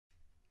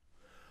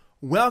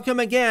Welcome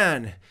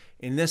again.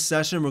 In this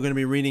session, we're going to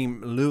be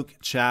reading Luke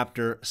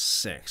chapter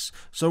 6.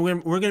 So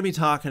we're going to be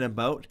talking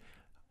about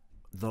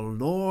the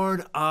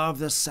Lord of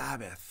the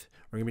Sabbath.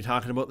 We're going to be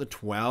talking about the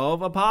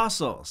 12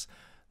 apostles,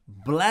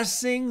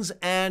 blessings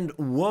and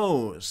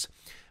woes,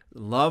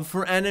 love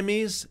for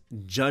enemies,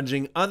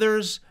 judging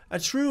others, a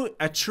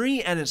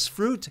tree and its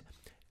fruit,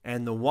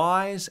 and the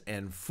wise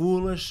and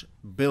foolish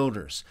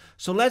builders.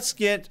 So let's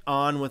get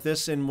on with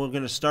this, and we're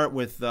going to start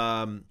with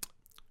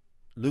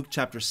Luke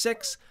chapter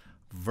 6,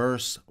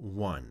 verse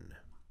 1.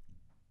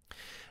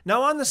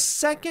 Now on the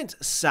second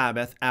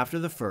Sabbath after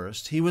the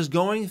first, he was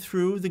going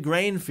through the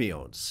grain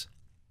fields.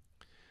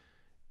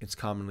 It's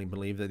commonly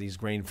believed that these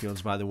grain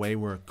fields, by the way,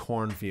 were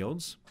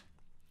cornfields.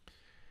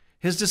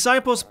 His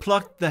disciples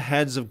plucked the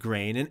heads of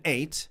grain and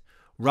ate,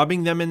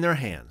 rubbing them in their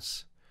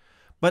hands.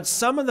 But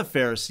some of the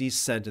Pharisees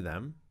said to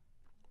them,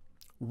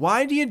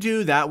 "Why do you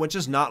do that which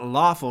is not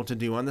lawful to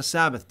do on the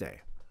Sabbath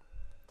day?"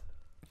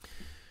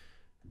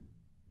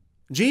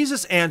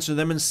 Jesus answered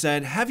them and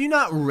said, "Have you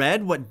not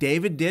read what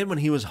David did when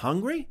he was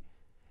hungry?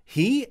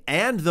 He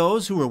and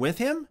those who were with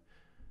him?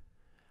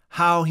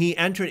 How he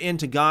entered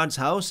into God's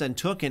house and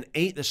took and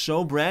ate the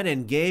showbread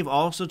and gave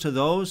also to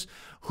those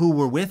who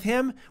were with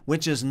him,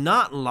 which is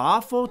not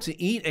lawful to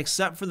eat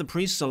except for the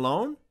priests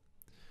alone?"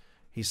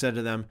 He said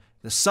to them,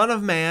 "The Son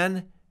of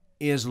Man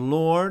is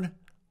Lord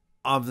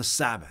of the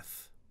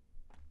Sabbath."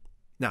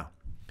 Now,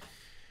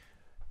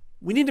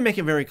 we need to make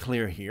it very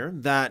clear here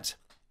that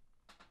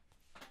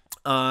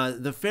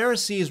the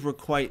Pharisees were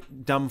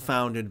quite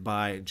dumbfounded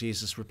by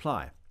Jesus'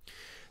 reply.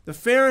 The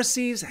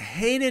Pharisees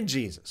hated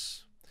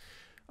Jesus.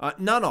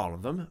 Not all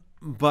of them,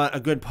 but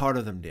a good part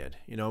of them did.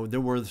 You know, there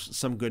were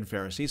some good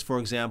Pharisees. For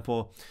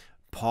example,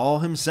 Paul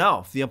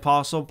himself, the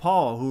Apostle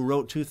Paul, who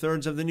wrote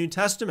 2/3 of the New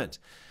Testament.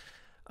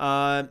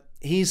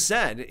 He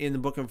said in the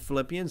book of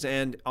Philippians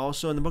and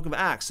also in the book of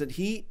Acts that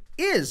he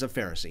is a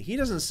Pharisee. He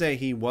doesn't say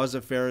he was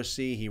a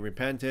Pharisee, he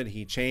repented,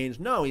 he changed.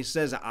 No, he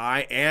says,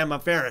 "I am a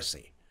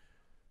Pharisee."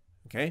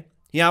 Okay?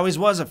 He always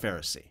was a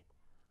Pharisee.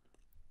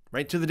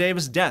 Right to the day of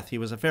his death, he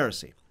was a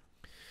Pharisee.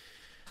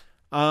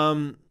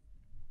 But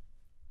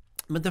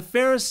the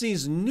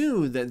Pharisees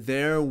knew that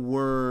there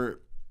were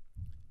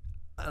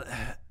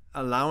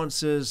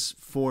allowances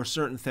for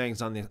certain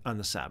things on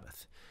the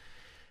Sabbath.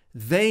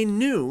 They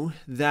knew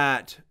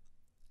that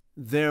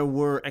there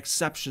were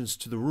exceptions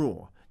to the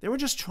rule. They were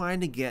just trying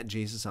to get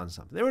Jesus on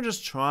something. They were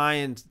just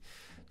trying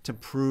to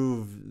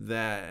prove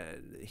that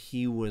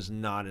he was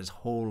not as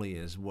holy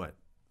as what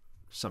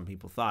some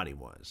people thought he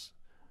was.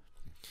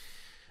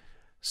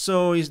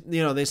 So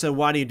they said,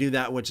 "Why do you do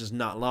that which is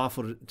not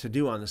lawful to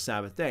do on the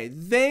Sabbath day?"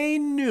 They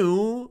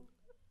knew,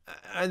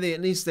 at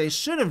least they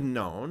should have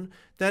known,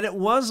 that it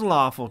was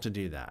lawful to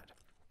do that.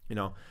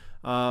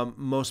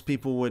 Most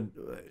people would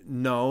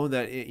know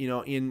that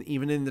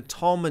even in the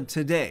Talmud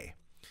today,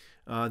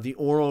 the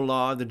oral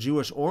law, the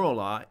Jewish oral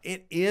law,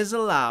 it is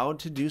allowed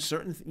to do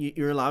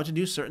you're allowed to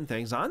do certain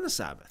things on the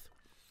Sabbath.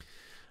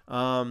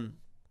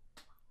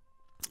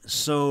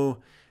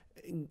 So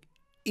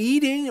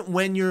eating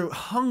when you're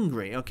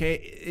hungry,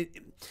 okay,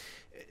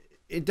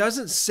 it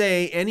doesn't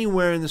say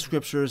anywhere in the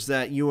scriptures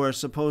that you are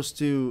supposed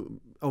to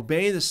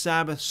obey the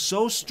Sabbath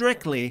so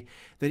strictly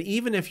that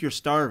even if you're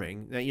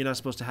starving, that you're not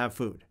supposed to have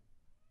food.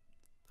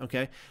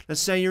 Okay,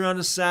 let's say you're on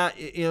it's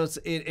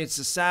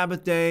a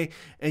Sabbath day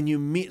and you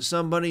meet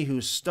somebody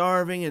who's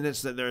starving and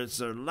it's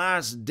their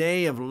last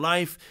day of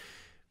life.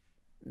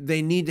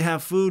 They need to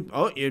have food.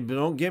 Oh, you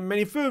don't give them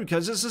any food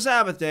because it's a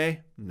Sabbath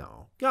day.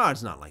 No,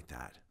 God's not like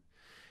that.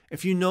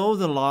 If you know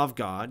the law of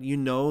God, you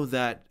know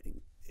that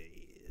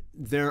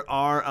there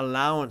are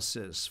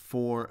allowances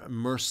for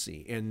mercy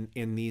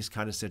in these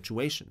kind of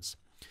situations.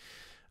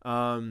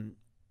 That's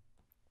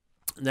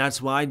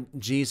why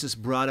Jesus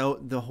brought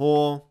out the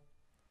whole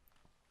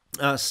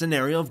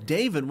scenario of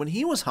David when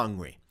he was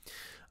hungry,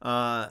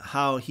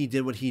 how he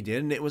did what he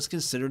did, and it was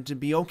considered to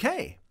be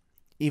okay,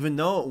 even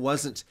though it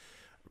wasn't.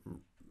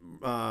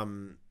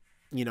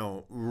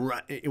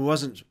 It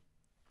wasn't,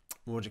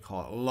 what would you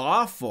call it,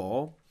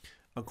 lawful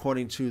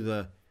according to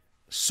the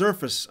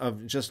surface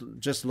of just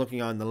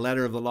looking on the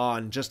letter of the law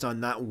and just on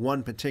that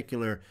one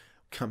particular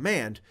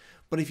command.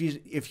 But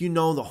if you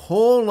know the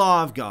whole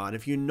law of God,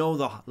 if you know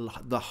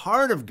the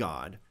heart of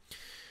God,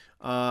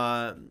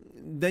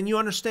 then you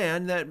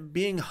understand that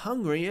being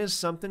hungry is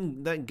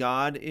something that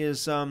God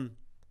is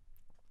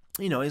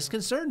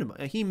concerned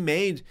about. He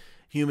made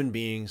human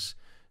beings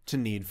to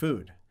need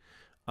food.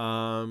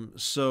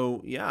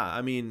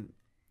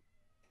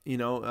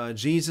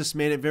 Jesus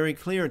made it very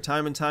clear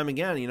time and time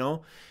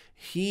again,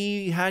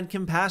 he had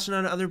compassion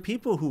on other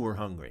people who were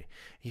hungry.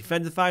 He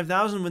fed the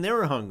 5,000 when they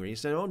were hungry. He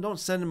said, "Oh, don't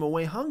send them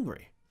away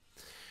hungry."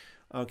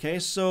 Okay,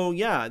 so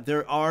yeah,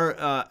 there are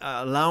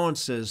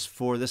allowances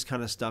for this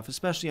kind of stuff,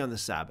 especially on the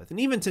Sabbath. And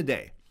even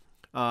today,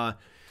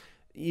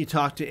 you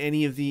talk to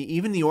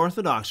even the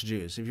Orthodox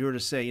Jews, if you were to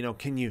say,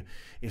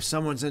 if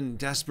someone's in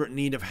desperate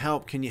need of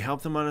help, can you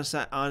help them on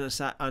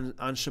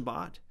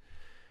Shabbat?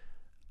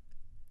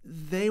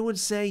 They would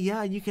say,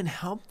 yeah, you can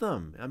help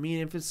them. I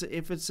mean, if it's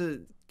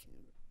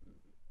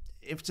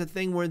if it's a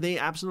thing where they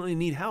absolutely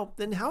need help,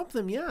 then help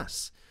them,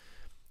 yes.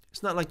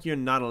 It's not like you're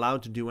not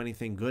allowed to do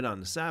anything good on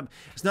the Sabbath.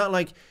 It's not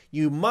like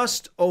you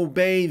must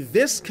obey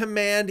this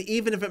command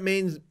even if it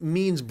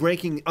means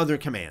breaking other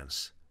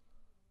commands.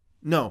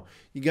 No,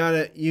 you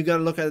gotta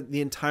look at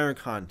the entire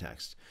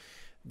context.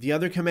 The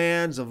other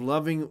commands of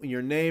loving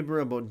your neighbor,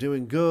 about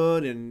doing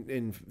good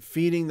and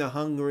feeding the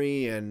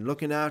hungry and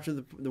looking after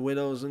the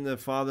widows and the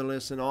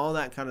fatherless and all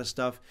that kind of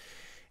stuff,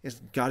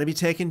 it's got to be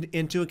taken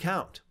into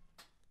account.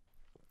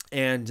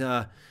 And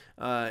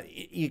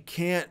you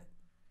can't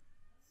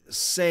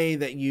say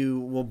that you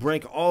will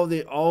break all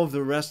of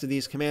the rest of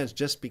these commands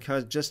just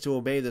to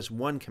obey this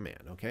one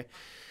command. Okay,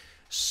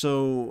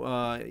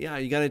 so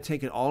you got to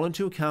take it all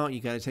into account. You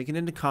got to take it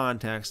into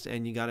context,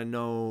 and you got to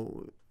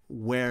know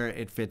where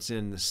it fits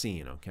in the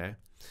scene. Okay,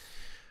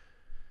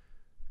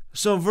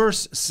 so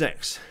verse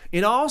 6,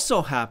 it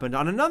also happened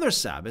on another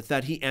Sabbath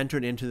that he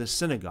entered into the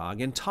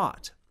synagogue and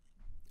taught.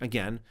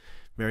 Again,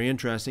 very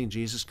interesting.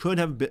 Jesus could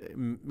have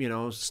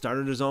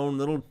started his own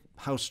little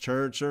house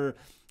church, or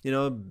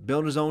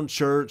build his own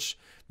church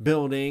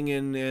building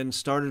and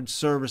started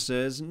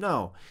services.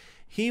 No,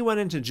 he went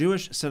into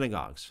Jewish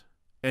synagogues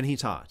and he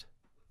taught.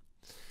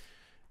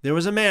 There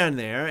was a man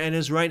there, and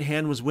his right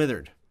hand was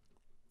withered.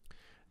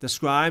 The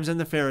scribes and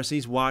the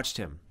Pharisees watched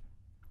him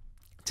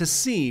to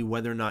see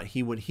whether or not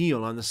he would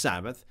heal on the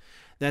Sabbath,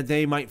 that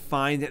they might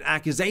find an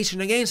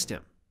accusation against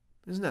him.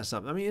 Isn't that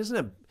something? I mean,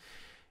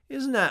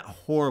 isn't that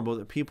horrible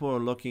that people are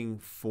looking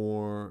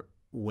for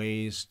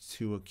ways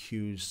to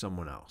accuse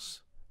someone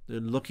else? They're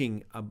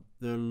looking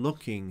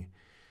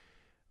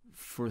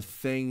for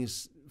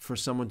things, for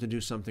someone to do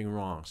something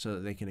wrong so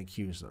that they can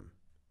accuse them.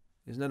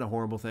 Isn't that a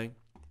horrible thing?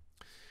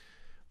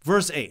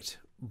 Verse 8,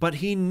 but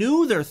he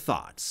knew their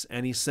thoughts,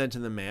 and he said to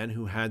the man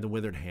who had the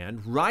withered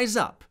hand, rise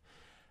up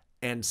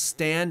and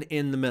stand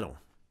in the middle.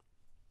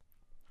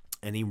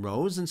 And he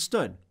rose and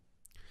stood.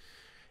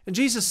 And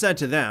Jesus said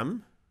to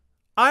them,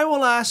 I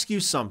will ask you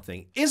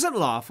something. Is it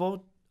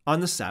lawful on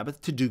the Sabbath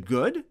to do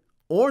good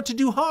or to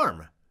do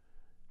harm?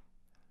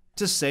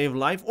 To save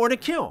life or to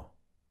kill?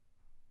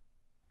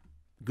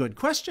 Good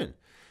question.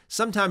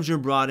 Sometimes you're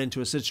brought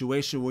into a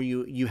situation where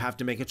you have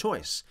to make a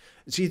choice.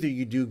 It's either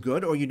you do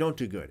good or you don't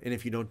do good. And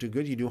if you don't do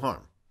good, you do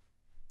harm.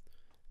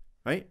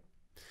 Right?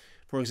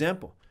 For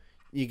example,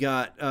 you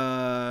got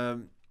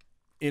an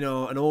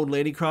old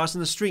lady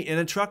crossing the street and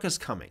a truck is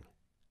coming.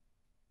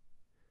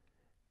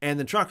 And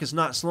the truck is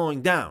not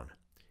slowing down.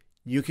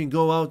 You can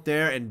go out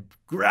there and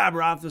grab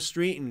her off the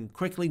street and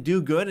quickly do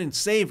good and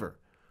save her.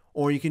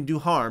 Or you can do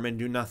harm and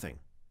do nothing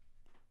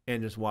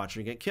and just watch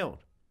her get killed.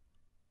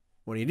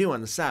 What do you do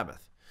on the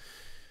Sabbath?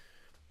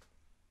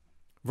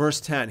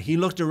 Verse 10, he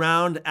looked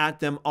around at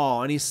them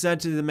all, and he said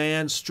to the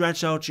man,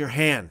 stretch out your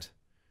hand.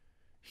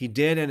 He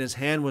did, and his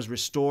hand was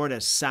restored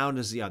as sound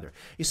as the other.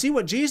 You see,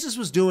 what Jesus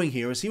was doing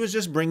here is he was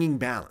just bringing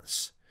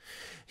balance.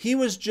 He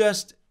was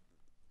just,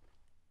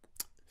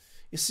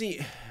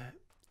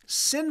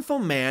 sinful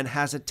man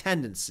has a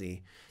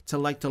tendency to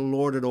like to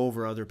lord it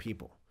over other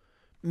people.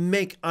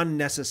 Make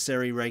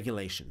unnecessary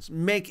regulations,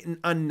 make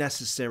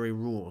unnecessary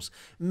rules,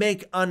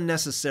 make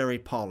unnecessary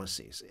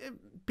policies.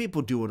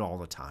 People do it all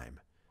the time.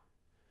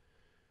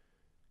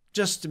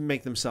 Just to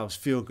make themselves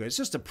feel good. It's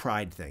just a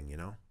pride thing,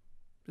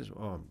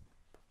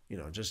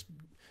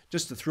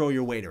 just to throw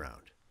your weight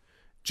around.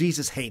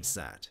 Jesus hates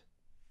that.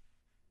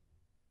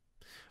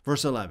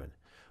 Verse 11,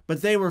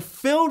 but they were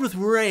filled with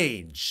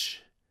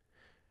rage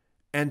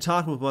and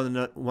talked with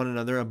one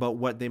another about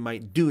what they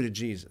might do to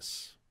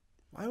Jesus.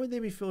 Why would they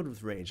be filled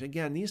with rage?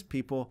 Again, these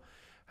people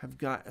have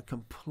got a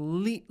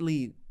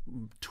completely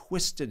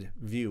twisted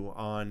view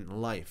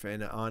on life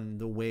and on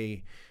the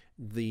way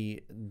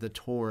the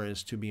Torah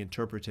is to be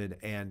interpreted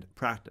and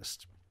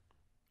practiced.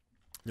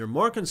 They're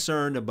more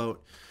concerned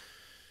about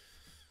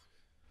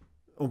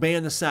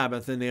obeying the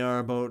Sabbath than they are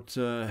about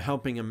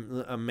helping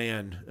a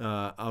man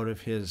out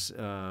of his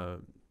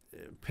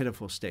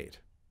pitiful state.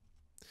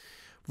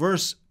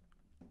 Verse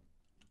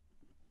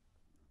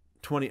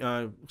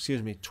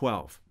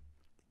 12.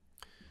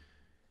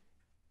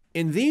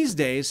 In these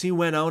days he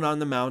went out on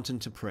the mountain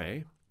to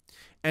pray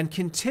and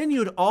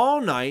continued all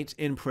night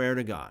in prayer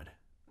to God.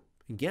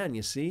 Again,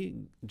 you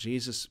see,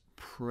 Jesus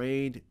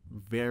prayed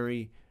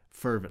very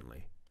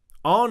fervently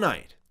all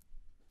night.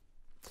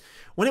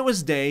 When it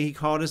was day, he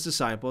called his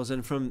disciples,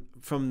 and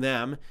from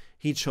them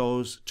he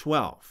chose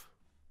 12,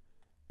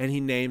 and he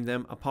named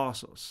them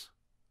apostles.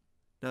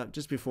 Now,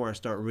 just before I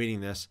start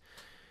reading this,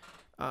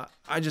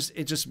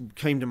 it just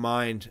came to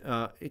mind,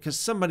 because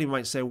somebody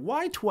might say,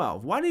 why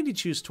 12? Why did he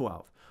choose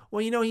 12?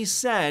 Well, he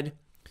said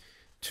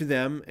to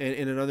them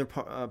in another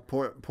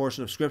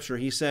portion of Scripture,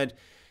 he said,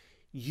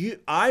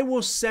 I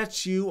will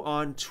set you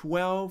on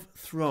 12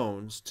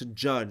 thrones to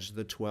judge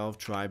the 12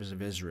 tribes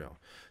of Israel.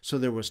 So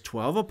there was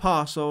 12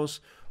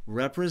 apostles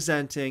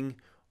representing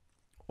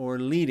or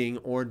leading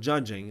or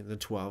judging the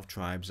 12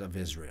 tribes of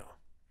Israel.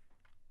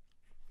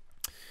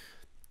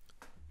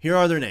 Here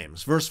are their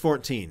names. Verse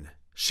 14,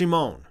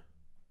 Shimon,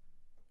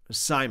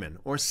 Simon,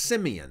 or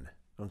Simeon,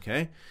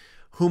 okay,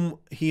 whom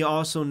he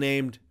also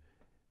named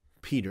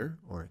Peter,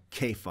 or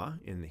Kepha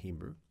in the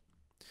Hebrew,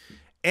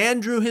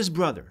 Andrew his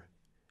brother,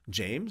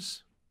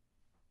 James,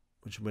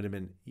 which would have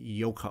been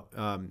Yaakov,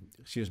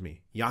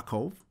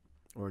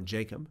 or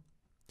Jacob,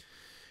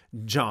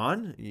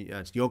 John,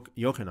 that's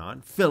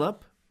Yochanan,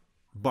 Philip,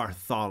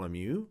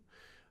 Bartholomew,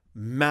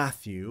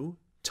 Matthew,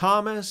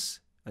 Thomas,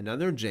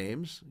 another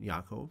James,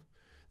 Yaakov,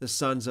 the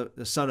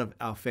son of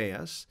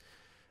Alphaeus,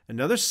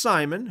 another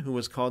Simon, who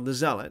was called the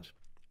Zealot,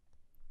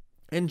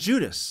 and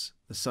Judas,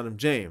 the son of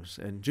James,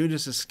 and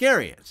Judas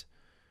Iscariot,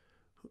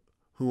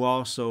 who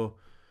also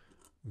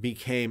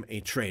became a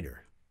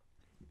traitor.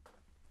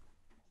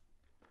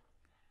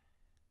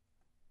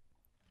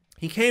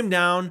 He came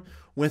down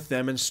with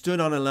them and stood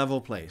on a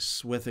level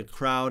place with a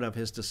crowd of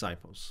his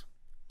disciples.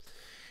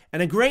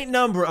 And a great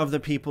number of the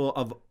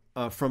people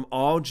from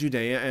all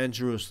Judea and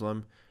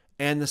Jerusalem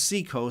and the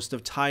seacoast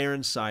of Tyre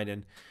and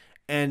Sidon,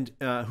 and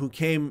who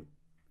came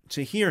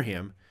to hear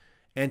him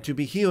and to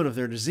be healed of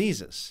their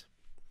diseases,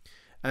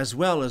 as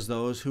well as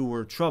those who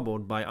were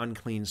troubled by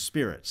unclean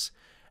spirits,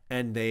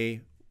 and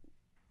they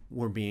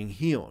were being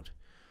healed.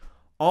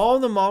 All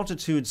the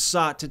multitude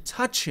sought to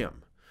touch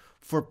him,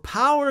 for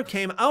power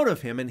came out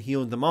of him and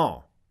healed them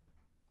all.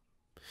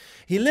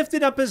 He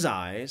lifted up his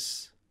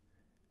eyes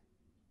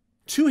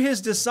to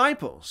his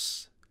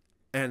disciples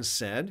and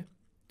said,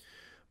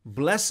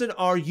 "Blessed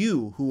are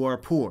you who are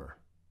poor.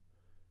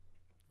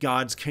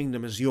 God's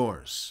kingdom is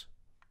yours.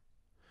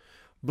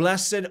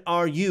 Blessed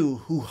are you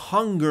who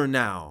hunger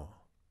now,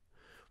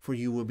 for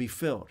you will be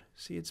filled."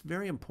 See, it's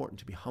very important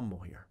to be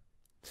humble here.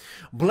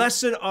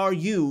 "Blessed are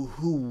you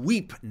who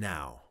weep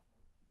now,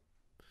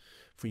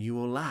 for you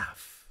will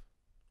laugh."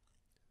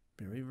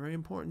 Very, very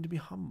important to be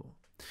humble.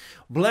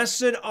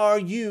 "Blessed are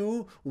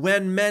you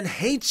when men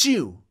hate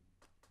you,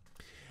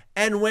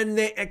 and when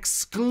they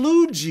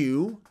exclude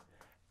you,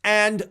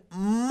 and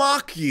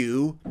mock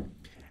you,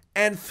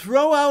 and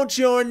throw out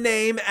your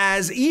name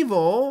as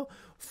evil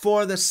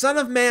for the Son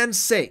of Man's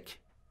sake.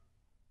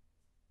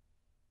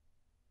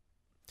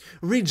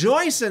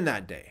 Rejoice in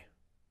that day,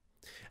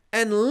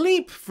 and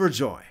leap for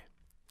joy.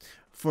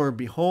 For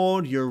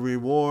behold, your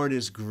reward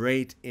is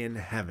great in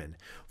heaven.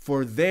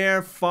 For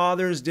their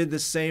fathers did the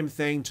same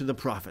thing to the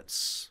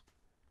prophets.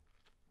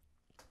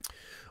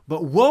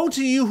 But woe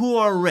to you who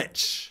are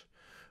rich,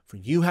 for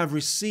you have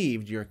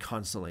received your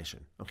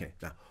consolation." Okay,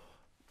 now,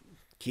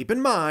 keep in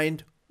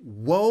mind,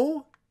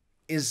 woe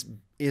is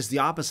the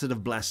opposite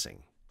of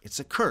blessing. It's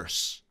a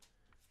curse.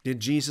 Did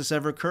Jesus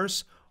ever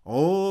curse?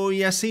 Oh,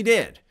 yes, he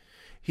did.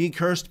 He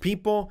cursed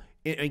people.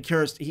 He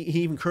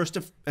even cursed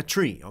a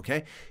tree,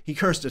 okay? He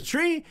cursed a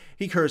tree.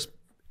 He cursed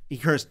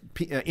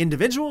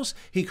individuals.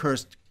 He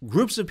cursed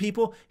groups of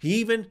people. He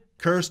even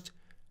cursed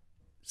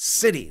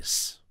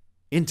cities,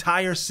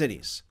 entire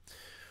cities.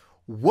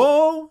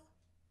 Woe,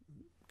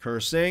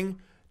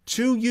 cursing,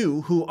 to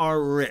you who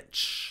are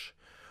rich,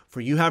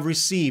 for you have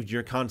received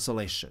your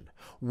consolation.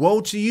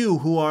 Woe to you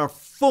who are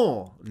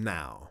full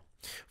now,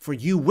 for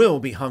you will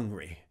be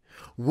hungry.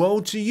 Woe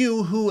to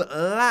you who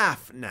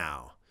laugh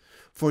now,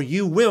 for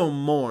you will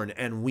mourn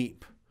and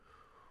weep.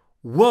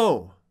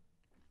 Woe,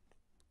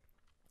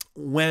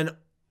 when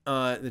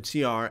the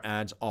TR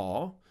adds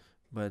all,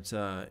 but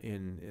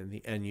in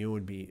the NU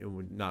it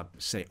would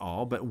not say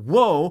all, but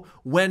woe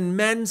when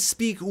men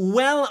speak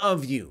well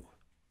of you.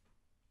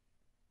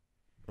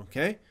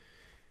 Okay?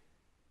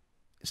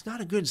 It's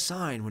not a good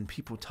sign when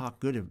people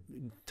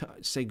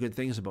say good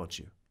things about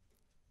you.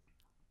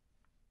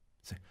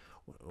 Say,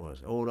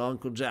 was old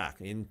Uncle Jack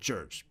in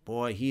church.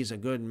 Boy, he's a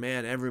good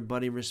man.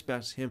 Everybody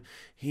respects him.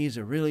 He's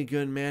a really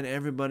good man.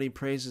 Everybody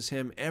praises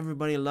him.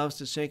 Everybody loves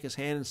to shake his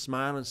hand and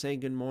smile and say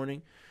good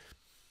morning.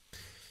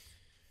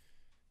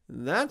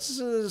 That's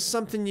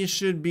something you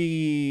should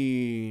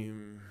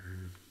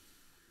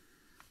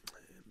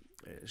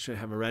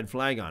have a red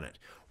flag on it.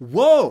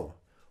 Woe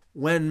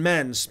when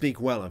men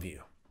speak well of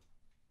you.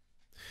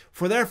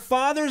 For their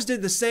fathers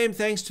did the same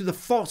things to the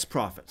false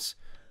prophets.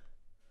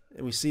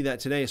 And we see that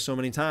today so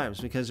many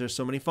times because there's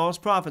so many false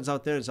prophets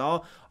out there. It's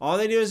all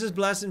they do is just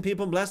blessing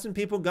people.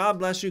 God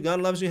bless you. God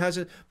loves you, has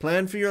a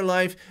plan for your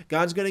life.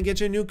 God's going to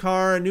get you a new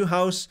car, a new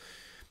house,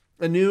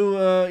 a new,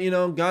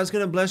 God's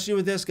going to bless you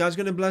with this. God's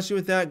going to bless you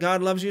with that.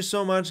 God loves you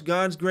so much.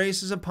 God's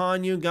grace is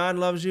upon you. God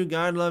loves you.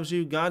 God loves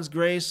you. God's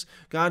grace,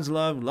 God's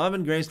love, love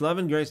and grace, love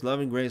and grace,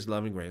 love and grace,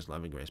 love and grace,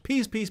 love and grace.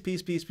 Peace, peace,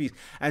 peace, peace, peace.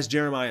 As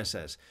Jeremiah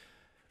says,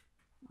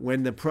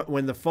 when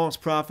the false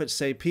prophets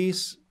say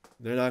peace,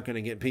 they're not going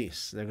to get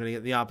peace. They're going to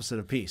get the opposite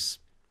of peace.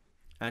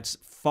 That's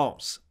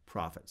false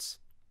prophets.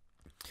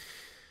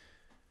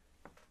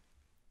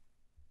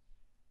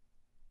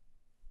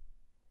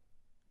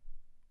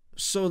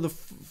 So the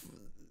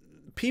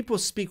people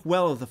speak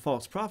well of the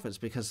false prophets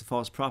because the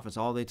false prophets,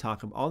 all they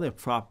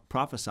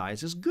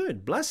prophesize is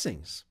good,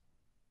 blessings.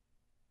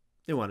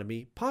 They want to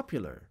be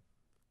popular.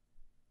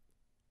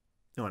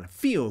 They want to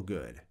feel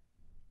good.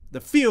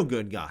 The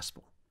feel-good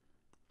gospel.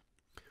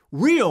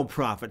 Real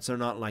prophets are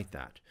not like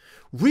that.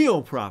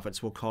 Real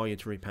prophets will call you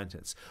to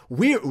repentance.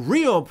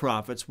 Real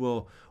prophets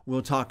will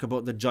talk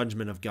about the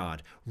judgment of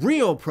God.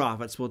 Real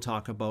prophets will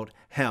talk about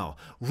hell.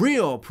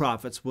 Real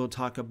prophets will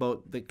talk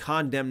about the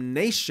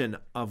condemnation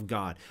of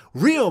God.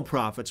 Real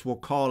prophets will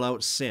call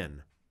out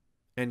sin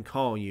and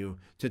call you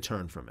to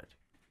turn from it.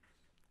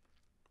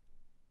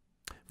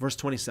 Verse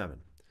 27.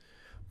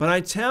 But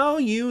I tell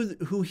you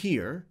who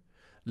hear,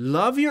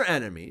 love your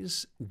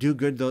enemies, do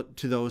good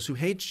to those who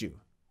hate you.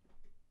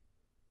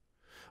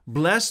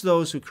 Bless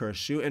those who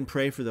curse you, and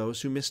pray for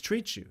those who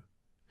mistreat you.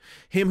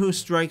 Him who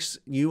strikes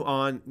you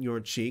on your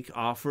cheek,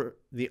 offer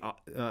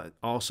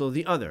also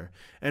the other.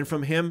 And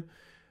from him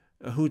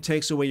who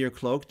takes away your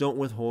cloak, don't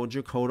withhold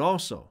your coat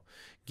also.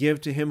 Give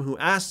to him who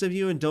asks of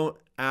you, and don't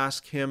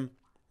ask him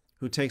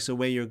who takes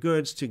away your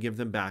goods to give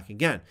them back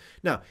again.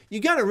 Now, you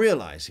got to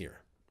realize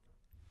here,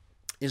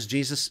 is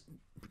Jesus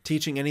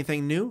teaching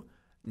anything new?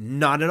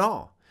 Not at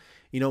all.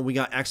 You know, we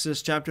got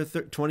Exodus chapter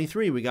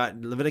 23. We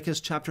got Leviticus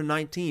chapter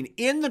 19.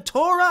 In the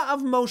Torah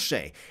of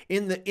Moshe,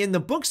 in the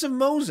books of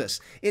Moses,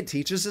 it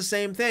teaches the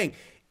same thing.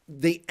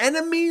 The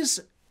enemies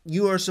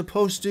you are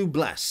supposed to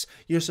bless.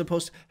 You're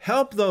supposed to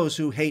help those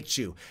who hate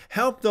you.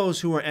 Help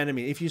those who are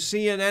enemies. If you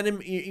see an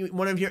enemy,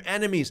 one of your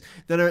enemies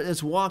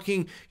that's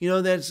walking,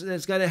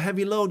 that's got a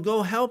heavy load,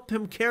 go help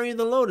him carry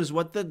the load, is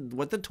what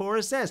the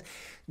Torah says.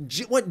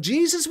 What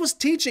Jesus was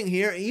teaching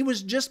here, he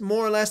was just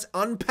more or less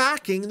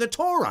unpacking the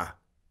Torah.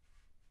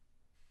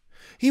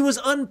 He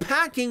was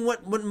unpacking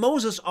what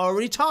Moses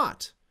already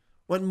taught,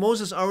 what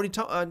Moses already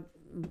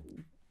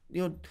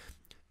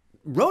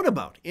wrote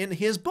about in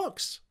his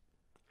books.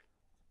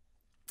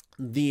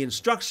 The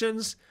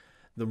instructions,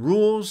 the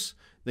rules,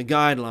 the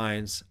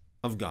guidelines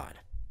of God.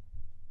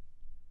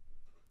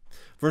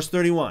 Verse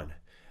 31.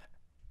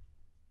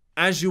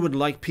 As you would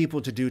like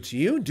people to do to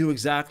you, do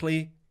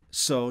exactly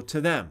so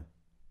to them.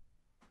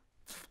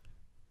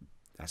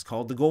 That's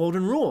called the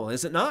golden rule,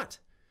 is it not?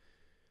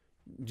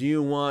 Do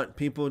you want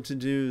people to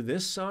do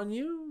this on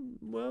you?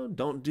 Well,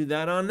 don't do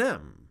that on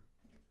them.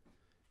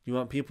 You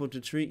want people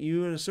to treat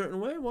you in a certain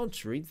way? Well,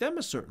 treat them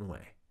a certain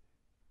way.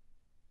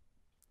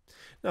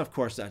 Now, of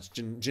course, that's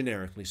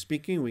generically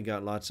speaking. We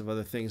got lots of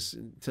other things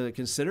to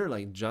consider,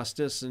 like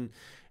justice and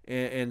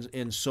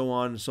so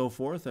on and so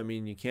forth. I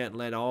mean, you can't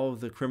let all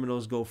of the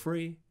criminals go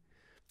free,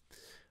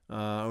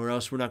 or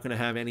else we're not going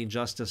to have any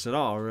justice at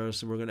all, or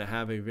else we're going to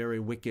have a very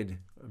wicked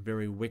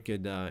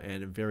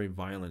and a very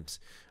violent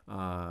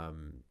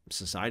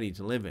society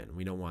to live in.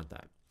 We don't want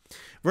that.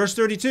 Verse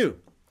 32.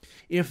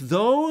 If you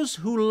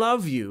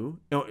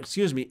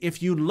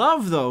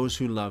love those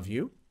who love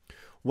you,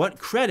 what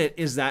credit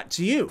is that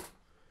to you?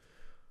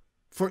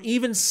 For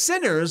even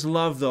sinners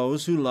love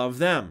those who love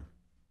them.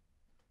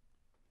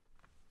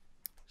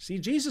 See,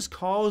 Jesus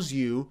calls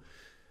you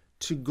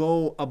to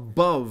go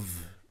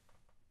above.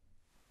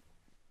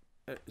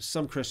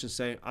 Some Christians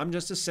say, I'm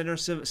just a sinner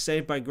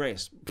saved by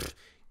grace.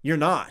 You're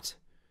not.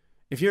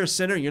 If you're a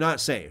sinner, you're not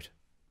saved.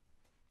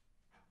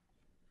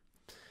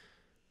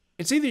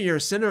 It's either you're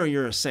a sinner or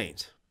you're a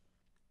saint.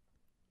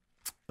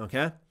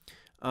 Okay?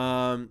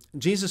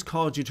 Jesus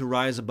called you to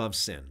rise above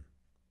sin.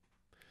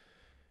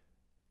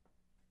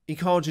 He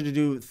called you to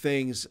do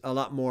things a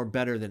lot more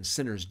better than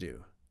sinners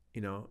do.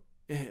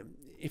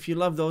 If you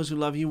love those who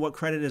love you, what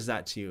credit is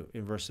that to you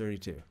in verse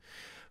 32?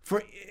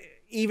 For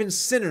even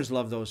sinners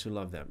love those who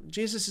love them.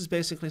 Jesus is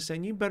basically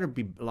saying you better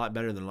be a lot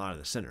better than a lot of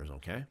the sinners,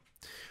 okay?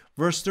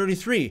 Verse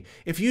 33,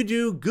 if you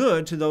do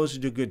good to those who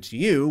do good to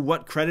you,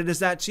 what credit is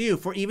that to you?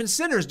 For even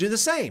sinners do the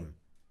same.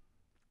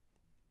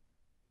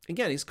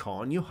 Again, he's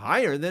calling you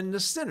higher than the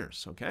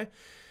sinners, okay?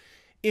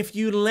 If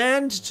you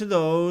lend to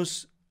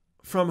those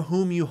from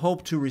whom you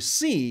hope to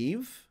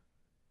receive,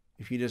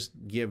 if you just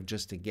give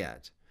just to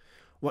get,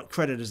 what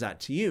credit is that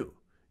to you?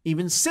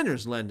 Even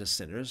sinners lend to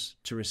sinners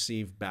to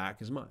receive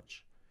back as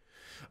much.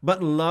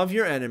 But love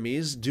your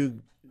enemies, do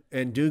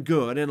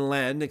good and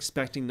lend,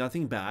 expecting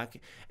nothing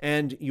back,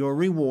 and your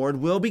reward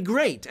will be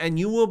great, and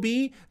you will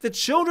be the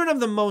children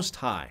of the Most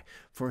High,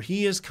 for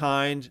he is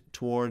kind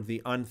toward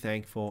the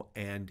unthankful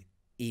and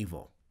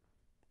evil.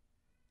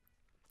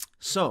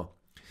 So,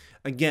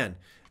 again,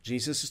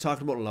 Jesus is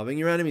talking about loving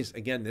your enemies.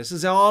 Again, this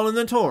is all in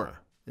the Torah.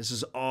 This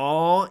is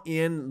all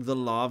in the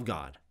law of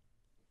God.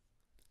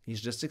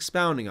 He's just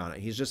expounding on it.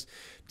 He's just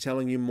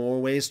telling you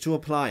more ways to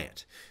apply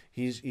it.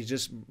 He's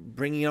just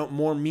bringing out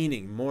more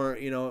meaning, more.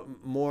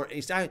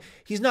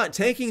 He's not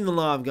taking the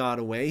law of God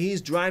away.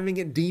 He's driving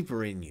it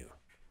deeper in you.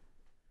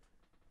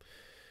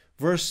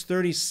 Verse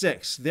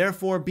 36,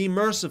 therefore be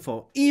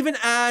merciful, even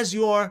as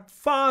your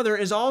Father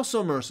is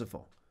also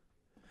merciful.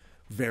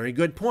 Very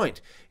good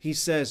point. He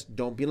says,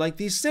 don't be like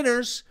these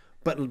sinners,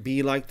 but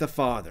be like the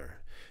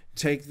Father.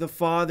 Take the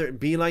Father,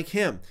 be like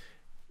him.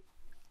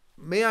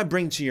 May I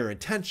bring to your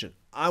attention,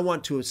 I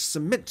want to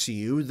submit to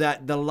you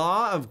that the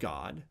law of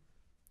God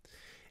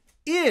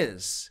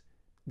is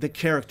the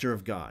character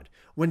of God.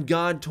 When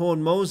God told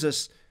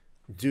Moses,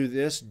 do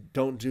this,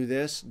 don't do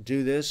this,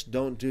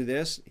 don't do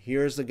this,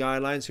 here's the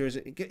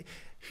guidelines,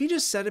 he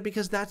just said it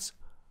because that's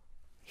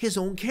his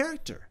own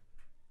character.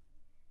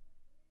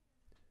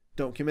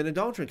 Don't commit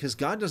adultery, because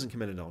God doesn't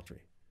commit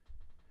adultery.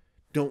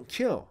 Don't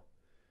kill.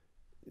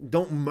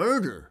 Don't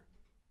murder.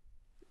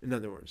 In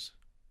other words,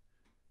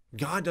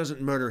 God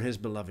doesn't murder his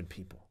beloved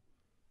people.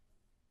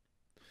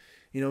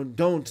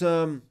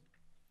 Don't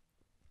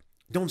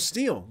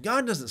steal.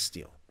 God doesn't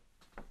steal.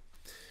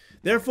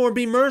 Therefore,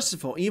 be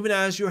merciful, even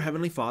as your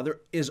heavenly Father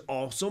is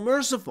also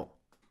merciful.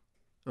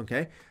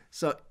 Okay?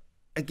 So,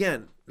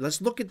 again,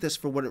 let's look at this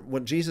for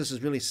what Jesus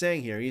is really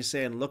saying here. He's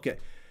saying, look at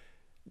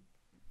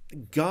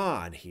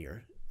God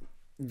here.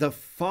 The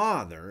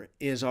Father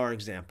is our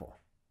example.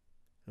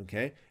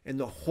 Okay? And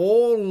the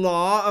whole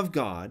law of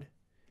God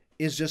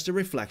is just a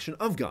reflection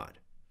of God.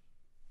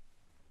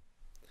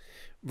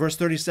 Verse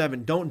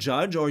 37, don't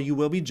judge or you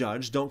will be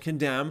judged. Don't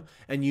condemn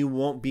and you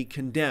won't be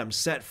condemned.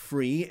 Set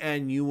free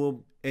and you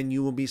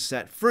will be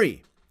set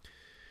free.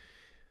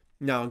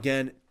 Now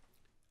again,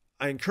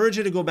 I encourage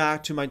you to go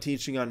back to my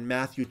teaching on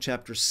Matthew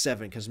chapter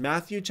 7, because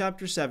Matthew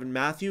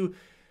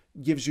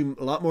gives you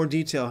a lot more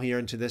detail here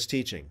into this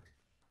teaching.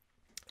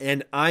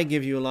 And I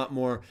give you a lot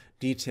more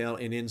detail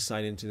and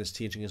insight into this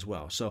teaching as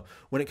well. So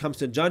when it comes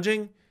to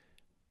judging,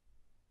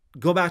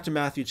 go back to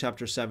Matthew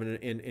chapter 7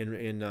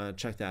 and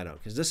check that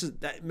out, because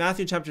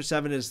Matthew chapter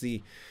 7 is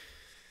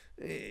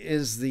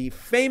the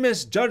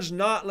famous "judge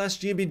not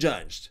lest ye be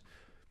judged."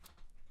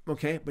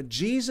 Okay, but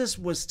Jesus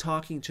was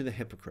talking to the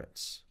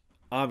hypocrites,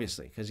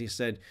 obviously, because he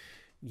said,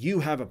 "You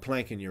have a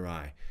plank in your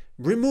eye.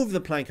 Remove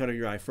the plank out of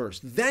your eye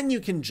first, then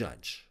you can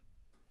judge."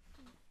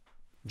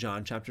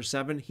 John chapter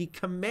 7, he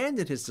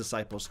commanded his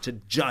disciples to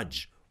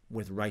judge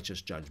with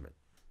righteous judgment.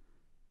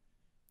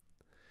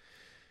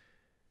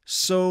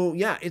 So,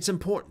 yeah, it's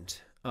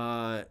important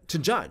to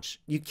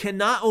judge. You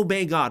cannot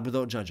obey God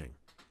without judging.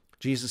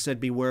 Jesus said,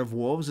 beware of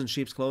wolves in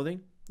sheep's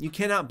clothing. You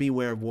cannot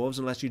beware of wolves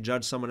unless you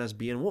judge someone as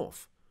being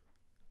wolf.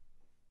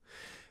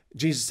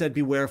 Jesus said,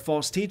 beware of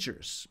false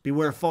teachers.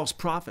 Beware of false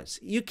prophets.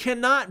 You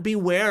cannot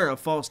beware of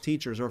false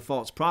teachers or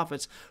false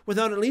prophets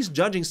without at least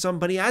judging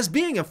somebody as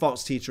being a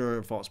false teacher or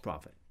a false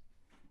prophet.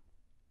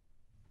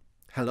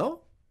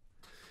 Hello?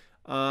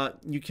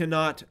 You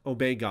cannot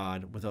obey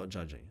God without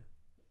judging.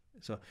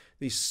 So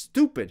these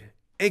stupid,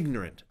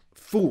 ignorant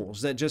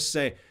fools that just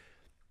say,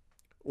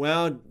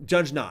 well,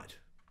 judge not.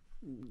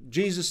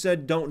 Jesus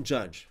said, don't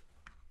judge.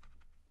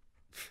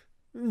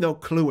 No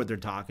clue what they're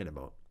talking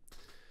about.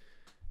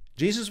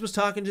 Jesus was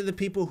talking to the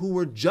people who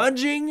were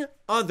judging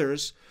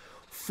others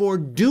for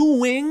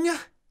doing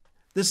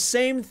the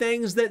same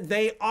things that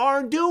they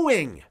are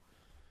doing.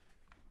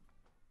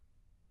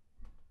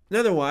 In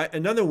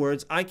other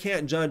words, I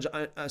can't judge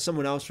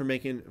someone else for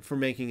making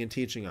and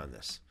teaching on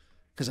this,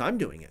 because I'm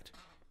doing it.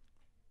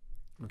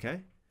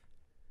 Okay?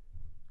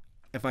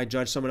 If I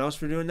judge someone else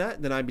for doing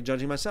that, then I'd be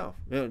judging myself.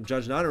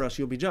 Judge not, or else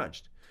you'll be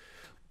judged.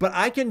 But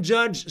I can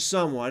judge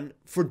someone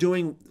for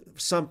doing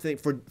something,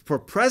 for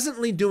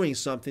presently doing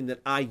something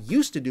that I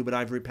used to do, but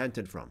I've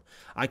repented from.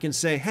 I can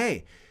say,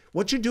 hey,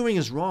 what you're doing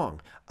is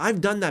wrong. I've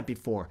done that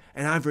before,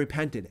 and I've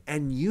repented,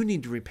 and you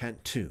need to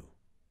repent too.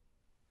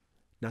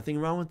 Nothing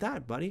wrong with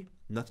that, buddy.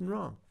 Nothing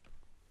wrong.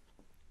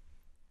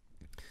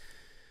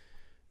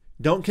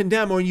 Don't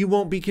condemn or you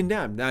won't be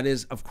condemned. That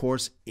is, of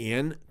course,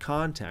 in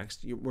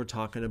context. We're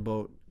talking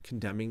about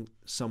condemning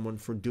someone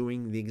for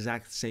doing the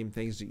exact same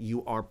things that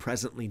you are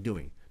presently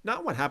doing.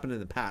 Not what happened in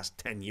the past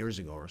 10 years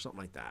ago or something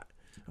like that.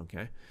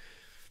 Okay?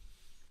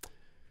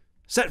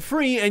 Set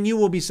free and you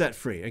will be set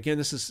free. Again,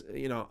 this is,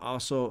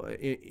 also,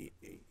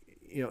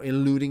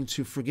 alluding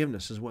to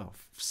forgiveness as well.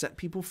 Set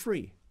people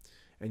free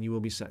and you will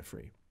be set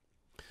free.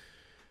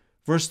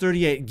 Verse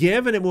 38,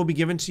 give and it will be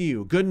given to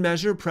you. Good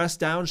measure, pressed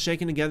down,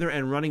 shaken together,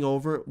 and running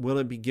over, will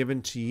it be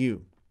given to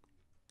you.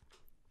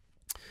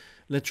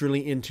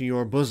 Literally into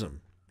your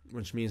bosom,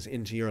 which means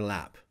into your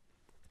lap.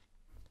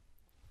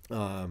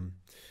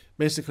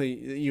 Basically,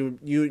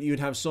 you'd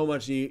have so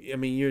much, it'd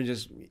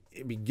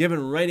be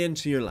given right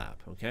into your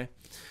lap, okay?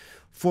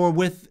 For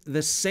with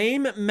the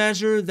same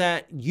measure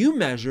that you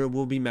measure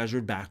will be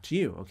measured back to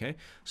you, okay?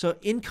 So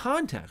in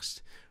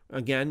context,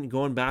 again,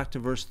 going back to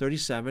verse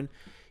 37,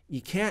 you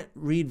can't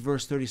read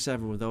verse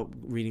 37 without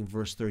reading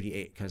verse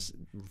 38, because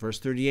verse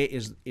 38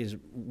 is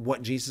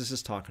what Jesus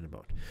is talking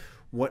about.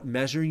 What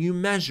measure you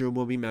measure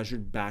will be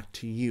measured back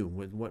to you.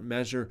 With what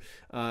measure,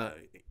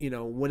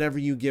 whatever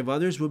you give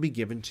others will be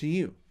given to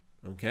you.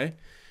 Okay?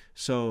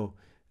 So,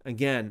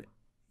 again,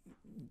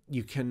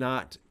 you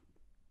cannot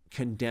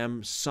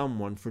condemn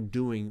someone for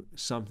doing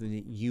something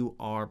that you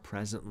are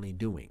presently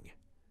doing.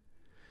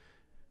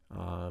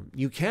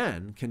 You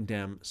can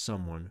condemn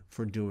someone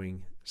for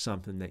doing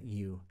something that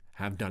you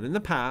have done in the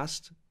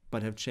past,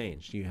 but have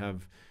changed.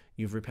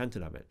 You've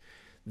repented of it.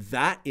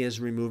 That is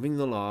removing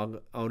the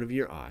log out of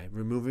your eye,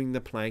 removing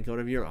the plank out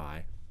of your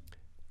eye,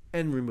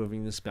 and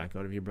removing the speck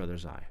out of your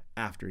brother's eye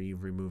after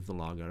you've removed the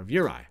log out of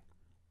your eye.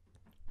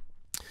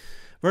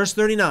 Verse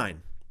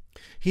 39,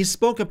 he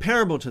spoke a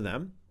parable to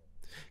them.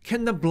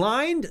 Can the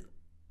blind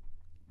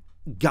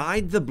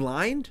guide the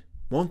blind?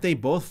 Won't they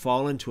both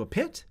fall into a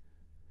pit?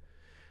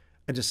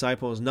 A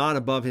disciple is not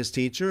above his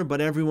teacher,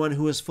 but everyone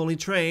who is fully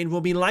trained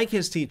will be like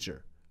his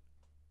teacher.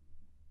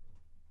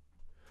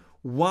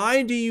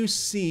 Why do you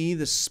see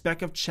the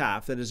speck of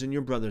chaff that is in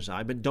your brother's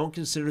eye, but don't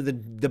consider the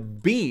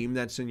beam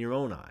that's in your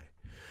own eye?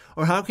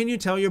 Or how can you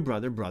tell your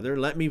brother, brother,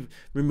 let me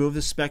remove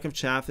the speck of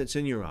chaff that's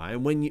in your eye,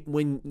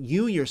 when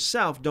you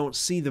yourself don't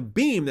see the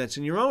beam that's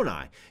in your own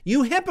eye?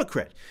 You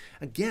hypocrite.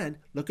 Again,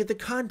 look at the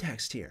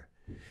context here.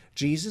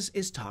 Jesus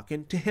is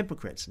talking to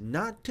hypocrites,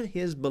 not to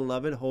his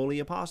beloved holy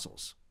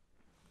apostles.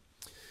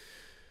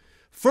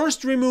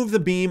 First, remove the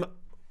beam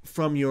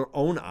from your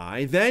own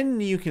eye, then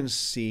you can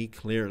see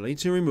clearly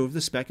to remove the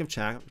speck of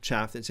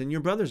chaff that's in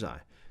your brother's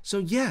eye. So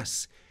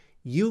yes,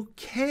 you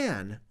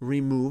can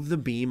remove the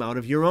beam out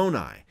of your own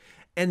eye,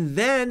 and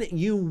then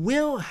you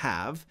will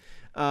have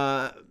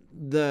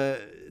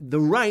the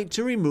right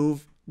to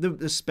remove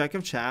the speck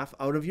of chaff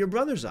out of your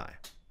brother's eye.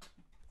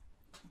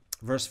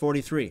 Verse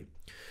 43,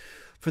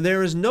 for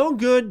there is no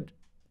good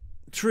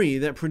tree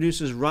that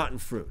produces rotten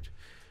fruit,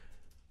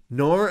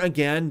 nor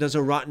again does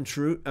a rotten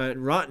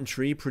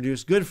tree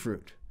produce good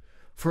fruit.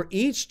 For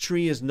each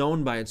tree is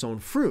known by its own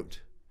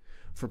fruit.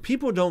 For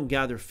people don't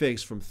gather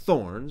figs from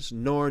thorns,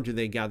 nor do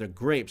they gather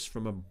grapes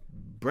from a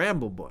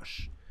bramble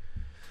bush.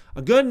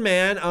 A good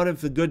man out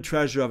of the good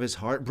treasure of his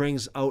heart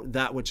brings out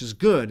that which is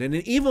good, and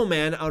an evil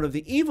man out of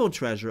the evil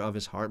treasure of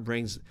his heart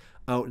brings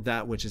out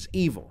that which is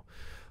evil.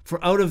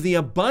 For out of the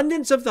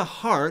abundance of the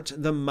heart,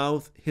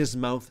 his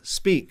mouth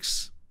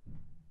speaks.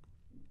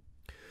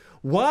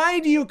 Why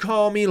do you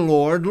call me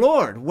Lord,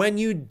 Lord, when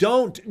you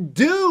don't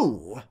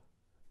do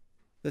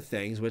the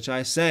things which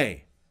I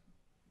say?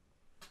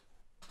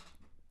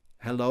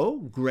 Hello,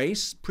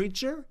 grace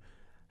preacher?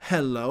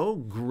 Hello,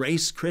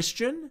 grace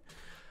Christian?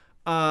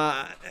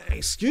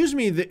 Excuse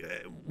me,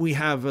 we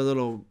have a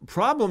little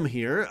problem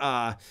here.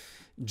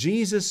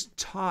 Jesus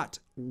taught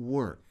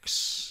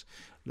works.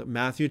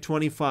 Matthew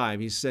 25,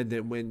 he said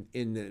that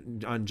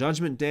on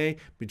Judgment Day,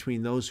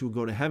 between those who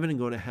go to heaven and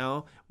go to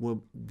hell,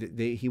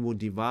 he will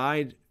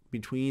divide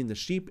between the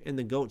sheep and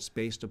the goats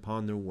based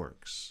upon their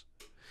works.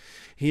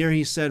 Here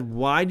he said,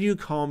 why do you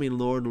call me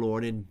Lord,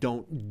 Lord, and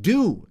don't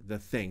do the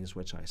things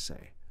which I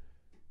say?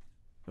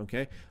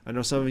 Okay, I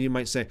know some of you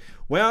might say,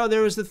 well,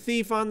 there was the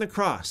thief on the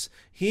cross.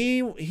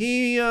 Jesus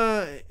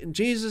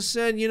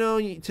said,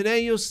 today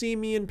you'll see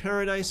me in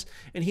paradise,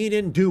 and he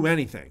didn't do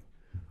anything.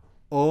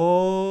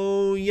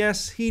 Oh,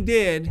 yes, he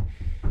did.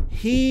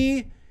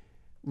 He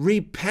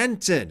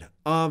repented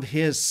of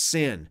his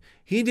sin.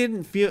 He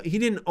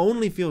didn't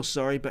only feel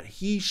sorry, but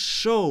he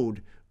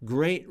showed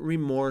great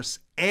remorse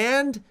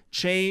and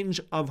change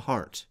of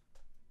heart.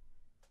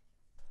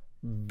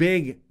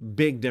 Big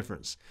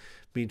difference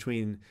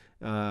between,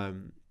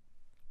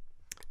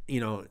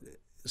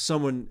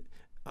 someone,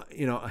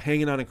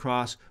 hanging on a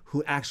cross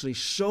who actually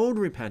showed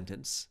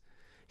repentance,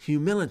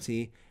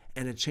 humility,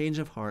 and a change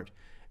of heart,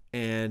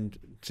 and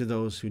to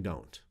those who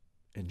don't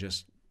and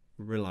just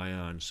rely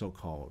on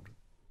so-called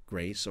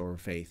grace or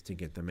faith to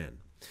get them in.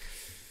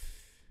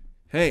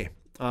 Hey,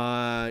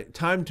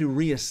 time to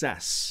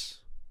reassess.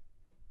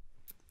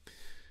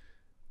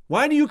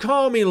 Why do you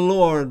call me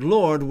Lord,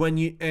 Lord,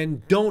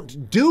 and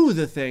don't do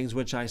the things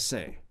which I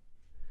say?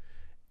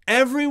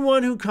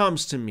 Everyone who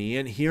comes to me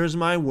and hears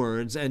my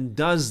words and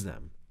does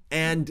them,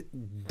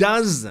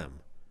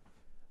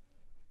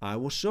 I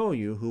will show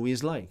you who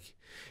he's like.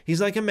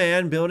 He's like a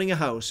man building a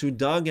house who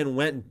dug and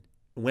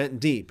went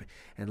deep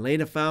and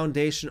laid a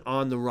foundation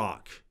on the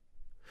rock.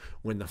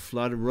 When the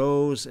flood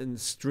rose and the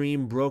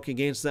stream broke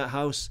against that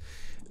house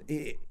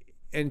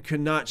and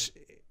could not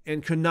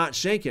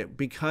shake it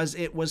because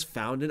it was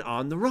founded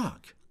on the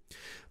rock.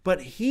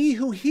 But he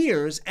who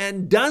hears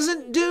and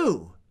doesn't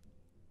do.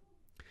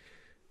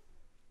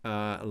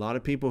 A lot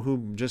of people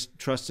who just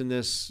trust in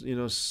this,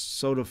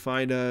 soda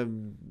fide,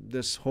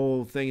 this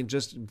whole thing,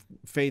 just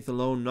faith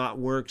alone, not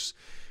works.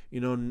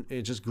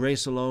 It's just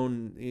grace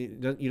alone.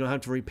 You don't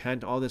have to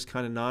repent, all this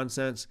kind of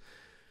nonsense.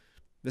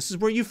 This is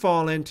where you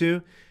fall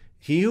into.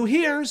 He who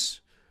hears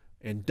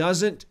and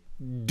doesn't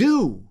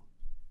do.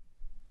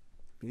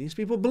 These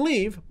people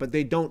believe, but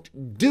they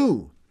don't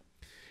do.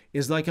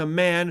 Is like a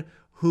man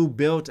who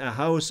built a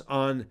house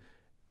on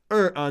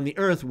the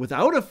earth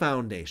without a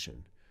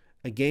foundation,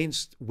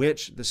 against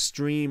which the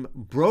stream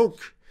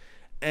broke,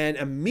 and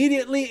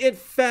immediately it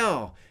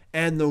fell,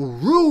 and the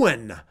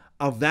ruin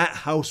of that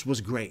house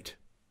was great.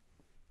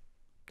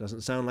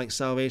 Doesn't sound like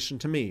salvation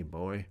to me,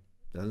 boy.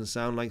 Doesn't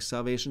sound like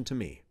salvation to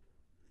me.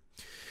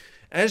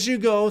 As you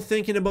go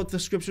thinking about the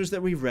scriptures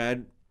that we've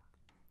read,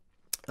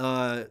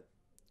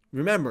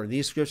 remember,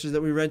 these scriptures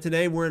that we read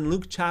today were in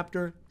Luke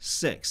chapter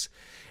 6.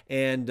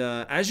 And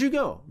as you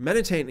go,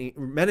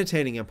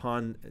 meditating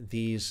upon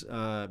these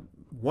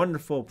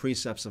wonderful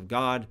precepts of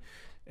God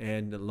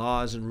and the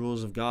laws and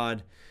rules of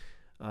God,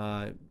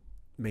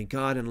 may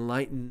God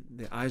enlighten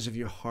the eyes of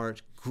your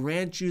heart,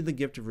 grant you the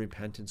gift of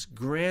repentance,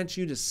 grant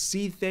you to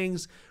see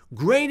things,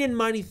 great and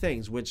mighty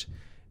things, which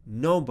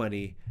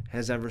nobody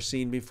has ever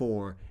seen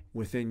before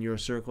within your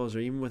circles or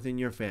even within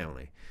your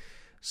family.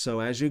 So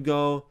as you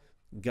go,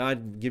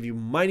 God give you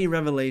mighty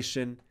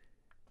revelation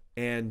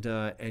and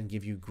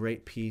give you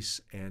great peace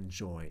and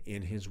joy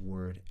in his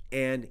word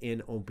and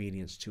in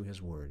obedience to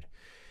his word.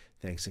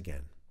 Thanks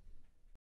again.